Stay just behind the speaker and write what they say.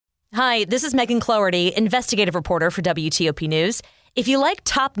Hi, this is Megan Cloherty, investigative reporter for WTOP News. If you like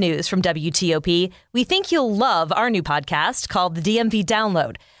top news from WTOP, we think you'll love our new podcast called The DMV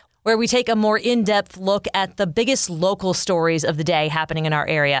Download, where we take a more in-depth look at the biggest local stories of the day happening in our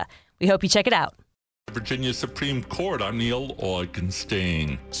area. We hope you check it out. Virginia Supreme Court, I'm Neil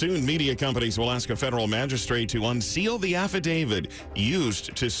Augenstein. Soon, media companies will ask a federal magistrate to unseal the affidavit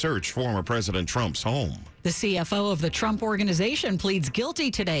used to search former President Trump's home. The CFO of the Trump Organization pleads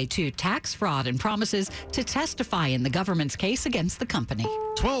guilty today to tax fraud and promises to testify in the government's case against the company.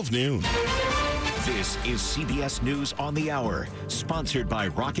 12 noon. This is CBS News on the Hour, sponsored by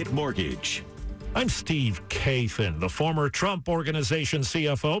Rocket Mortgage. I'm Steve Kathan. The former Trump Organization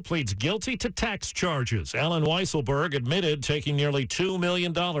CFO pleads guilty to tax charges. Alan Weisselberg admitted taking nearly $2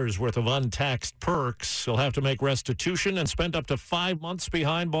 million worth of untaxed perks. He'll have to make restitution and spend up to 5 months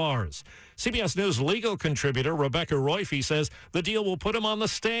behind bars. CBS News legal contributor Rebecca Roife says the deal will put him on the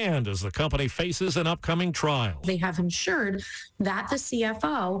stand as the company faces an upcoming trial. They have ensured that the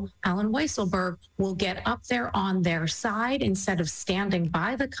CFO, Alan Weisselberg, will get up there on their side instead of standing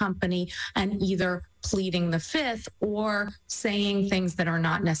by the company and either pleading the fifth or saying things that are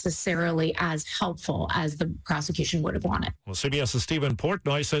not necessarily as helpful as the prosecution would have wanted. Well, CBS's Stephen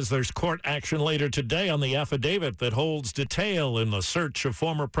Portnoy says there's court action later today on the affidavit that holds detail in the search of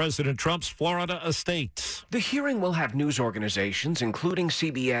former President Trump's Florida estate. The hearing will have news organizations, including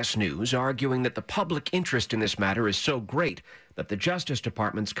CBS News, arguing that the public interest in this matter is so great that the Justice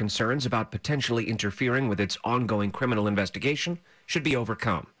Department's concerns about potentially interfering with its ongoing criminal investigation should be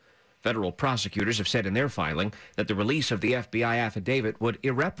overcome. Federal prosecutors have said in their filing that the release of the FBI affidavit would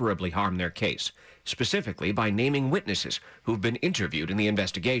irreparably harm their case, specifically by naming witnesses who've been interviewed in the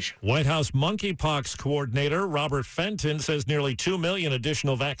investigation. White House monkeypox coordinator Robert Fenton says nearly 2 million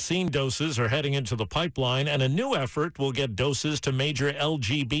additional vaccine doses are heading into the pipeline, and a new effort will get doses to major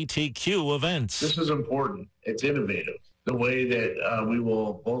LGBTQ events. This is important. It's innovative. The way that we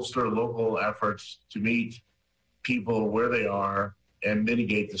will bolster local efforts to meet people where they are and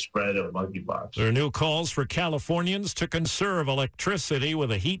mitigate the spread of monkeypox. There are new calls for Californians to conserve electricity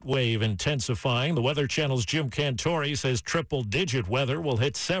with a heat wave intensifying. The Weather Channel's Jim Cantori says triple-digit weather will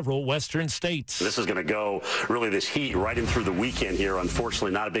hit several western states. This is going to go, really, this heat right in through the weekend here.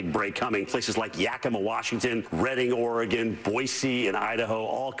 Unfortunately, not a big break coming. Places like Yakima, Washington, Redding, Oregon, Boise, and Idaho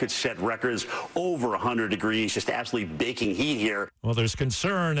all could set records over 100 degrees, just absolutely baking heat here. Well, there's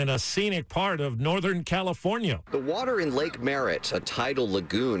concern in a scenic part of Northern California. The water in Lake Merritt, a tidal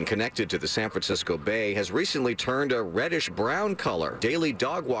lagoon connected to the San Francisco Bay, has recently turned a reddish-brown color. Daily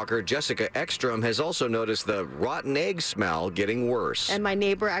dog walker Jessica Ekstrom has also noticed the rotten egg smell getting worse. And my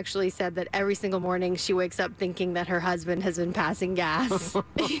neighbor actually said that every single morning she wakes up thinking that her husband has been passing gas.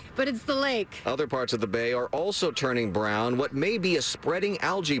 But it's the lake. Other parts of the bay are also turning brown, what may be a spreading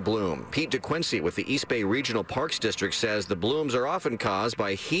algae bloom. Pete DeQuincy with the East Bay Regional Parks District says the blooms are often caused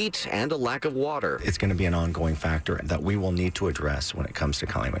by heat and a lack of water. It's going to be an ongoing factor that we will need to address when it comes to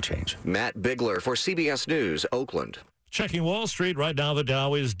climate change. Matt Bigler for CBS News, Oakland. Checking Wall Street, right now the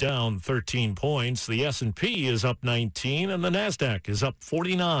Dow is down 13 points. The S&P is up 19 and the NASDAQ is up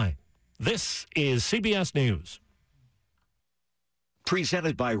 49. This is CBS News.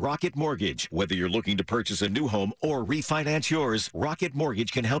 Presented by Rocket Mortgage. Whether you're looking to purchase a new home or refinance yours, Rocket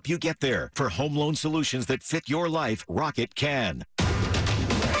Mortgage can help you get there. For home loan solutions that fit your life, Rocket can.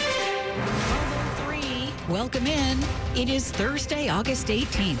 Welcome in. It is Thursday, August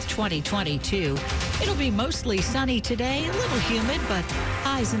 18th, 2022. It'll be mostly sunny today, a little humid, but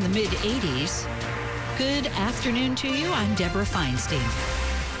highs in the mid-80s. Good afternoon to you. I'm Deborah Feinstein.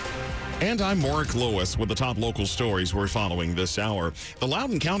 And I'm Warwick Lewis with the top local stories we're following this hour. The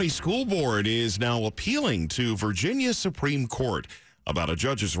Loudoun County School Board is now appealing to Virginia Supreme Court about a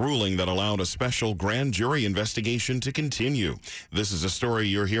judge's ruling that allowed a special grand jury investigation to continue. This is a story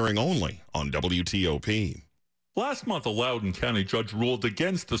you're hearing only on WTOP. Last month, a Loudoun County judge ruled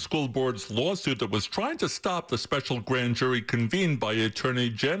against the school board's lawsuit that was trying to stop the special grand jury convened by Attorney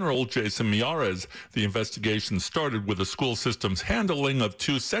General Jason Miyares. The investigation started with the school system's handling of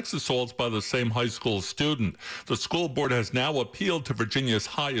 2 sex assaults by the same high school student. The school board has now appealed to Virginia's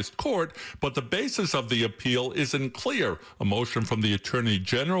highest court, but the basis of the appeal isn't clear. A motion from the Attorney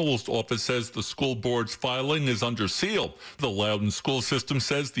General's office says the school board's filing is under seal. The Loudoun school system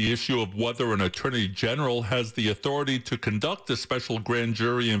says the issue of whether an Attorney General has the authority to conduct a special grand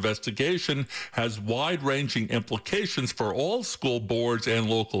jury investigation has wide-ranging implications for all school boards and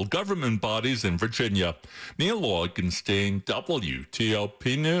local government bodies in Virginia. Neil Augenstein,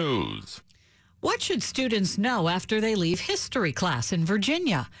 WTOP News. What should students know after they leave history class in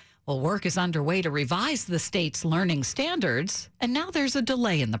Virginia? Well, work is underway to revise the state's learning standards, and now there's a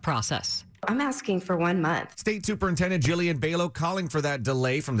delay in the process. I'm asking for 1 month. State Superintendent Jillian Balo calling for that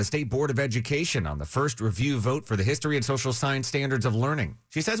delay from the State Board of Education on the first review vote for the history and social science standards of learning.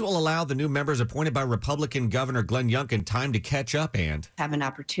 She says it will allow the new members appointed by Republican Governor Glenn Youngkin time to catch up and have an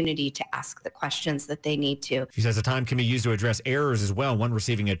opportunity to ask the questions that they need to. She says the time can be used to address errors as well. One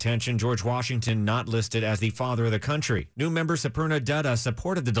receiving attention, George Washington not listed as the father of the country. New member Sapurna Dutta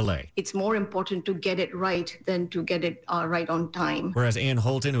supported the delay. It's more important to get it right than to get it right on time. Whereas Ann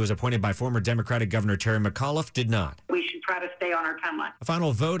Holton, who was appointed by former Democratic Governor Terry McAuliffe, did not. We should try to stay on our timeline. A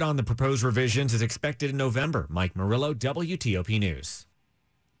final vote on the proposed revisions is expected in November. Mike Murillo, WTOP News.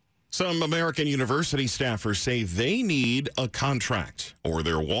 Some American university staffers say they need a contract, or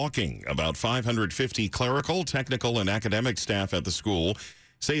they're walking. About 550 clerical, technical, and academic staff at the school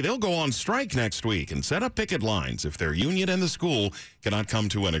say they'll go on strike next week and set up picket lines if their union and the school cannot come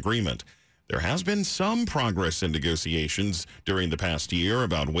to an agreement. There has been some progress in negotiations during the past year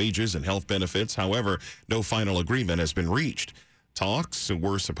about wages and health benefits. However, no final agreement has been reached. Talks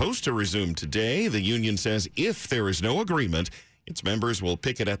were supposed to resume today. The union says if there is no agreement, its members will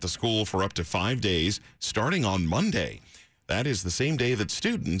picket at the school for up to 5 days, starting on Monday. That is the same day that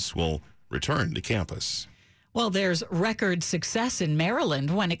students will return to campus. Well, there's record success in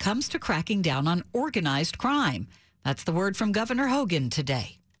Maryland when it comes to cracking down on organized crime. That's the word from Governor Hogan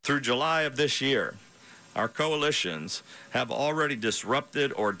today. Through July of this year, our coalitions have already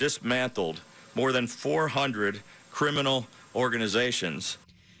disrupted or dismantled more than 400 criminal organizations.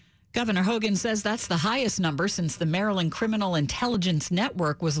 Governor Hogan says that's the highest number since the Maryland Criminal Intelligence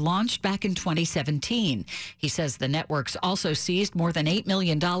Network was launched back in 2017. He says the network's also seized more than $8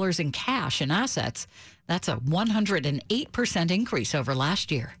 million in cash and assets. That's a 108% increase over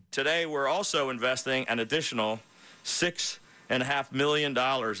last year. Today, we're also investing an additional $6.5 million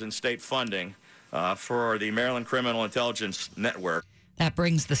in state funding for the Maryland Criminal Intelligence Network. That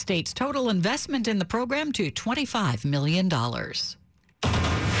brings the state's total investment in the program to $25 million.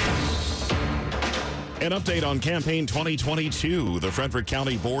 An update on Campaign 2022. The Frederick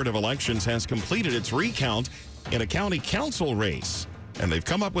County Board of Elections has completed its recount in a county council race, and they've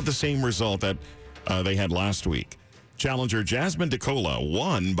come up with the same result that they had last week. Challenger Jasmine DeCola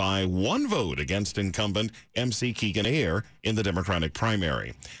won by 1 vote against incumbent MC Keegan Ayer in the Democratic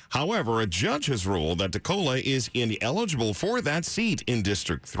primary. However, a judge has ruled that DeCola is ineligible for that seat in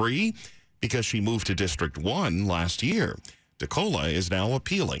District 3 because she moved to District 1 last year. DeCola is now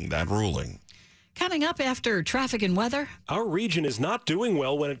appealing that ruling. Coming up after traffic and weather. Our region is not doing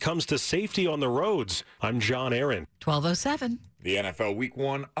well when it comes to safety on the roads. I'm John Aaron. 12:07. The NFL Week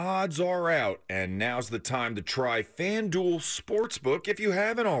 1 odds are out, and now's the time to try FanDuel Sportsbook if you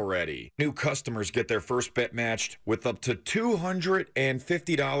haven't already. New customers get their first bet matched with up to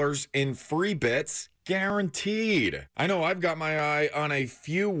 $250 in free bets guaranteed. I know I've got my eye on a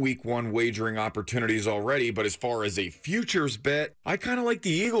few Week 1 wagering opportunities already, but as far as a futures bet, I kind of like the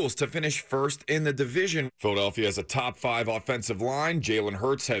Eagles to finish first in the division. Philadelphia has a top 5 offensive line. Jalen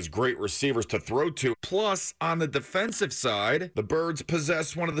Hurts has great receivers to throw to. Plus, on the defensive side, the Birds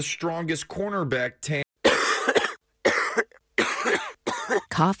possess one of the strongest cornerback tands.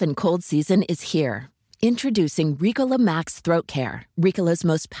 Cough and cold season is here. Introducing Ricola Max Throat Care, Ricola's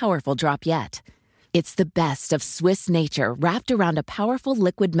most powerful drop yet. It's the best of Swiss nature wrapped around a powerful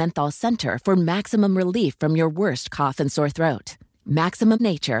liquid menthol center for maximum relief from your worst cough and sore throat. Maximum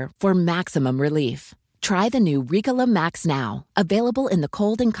nature for maximum relief. Try the new Ricola Max now, available in the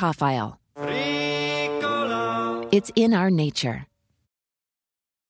cold and cough aisle. Ricola. It's in our nature.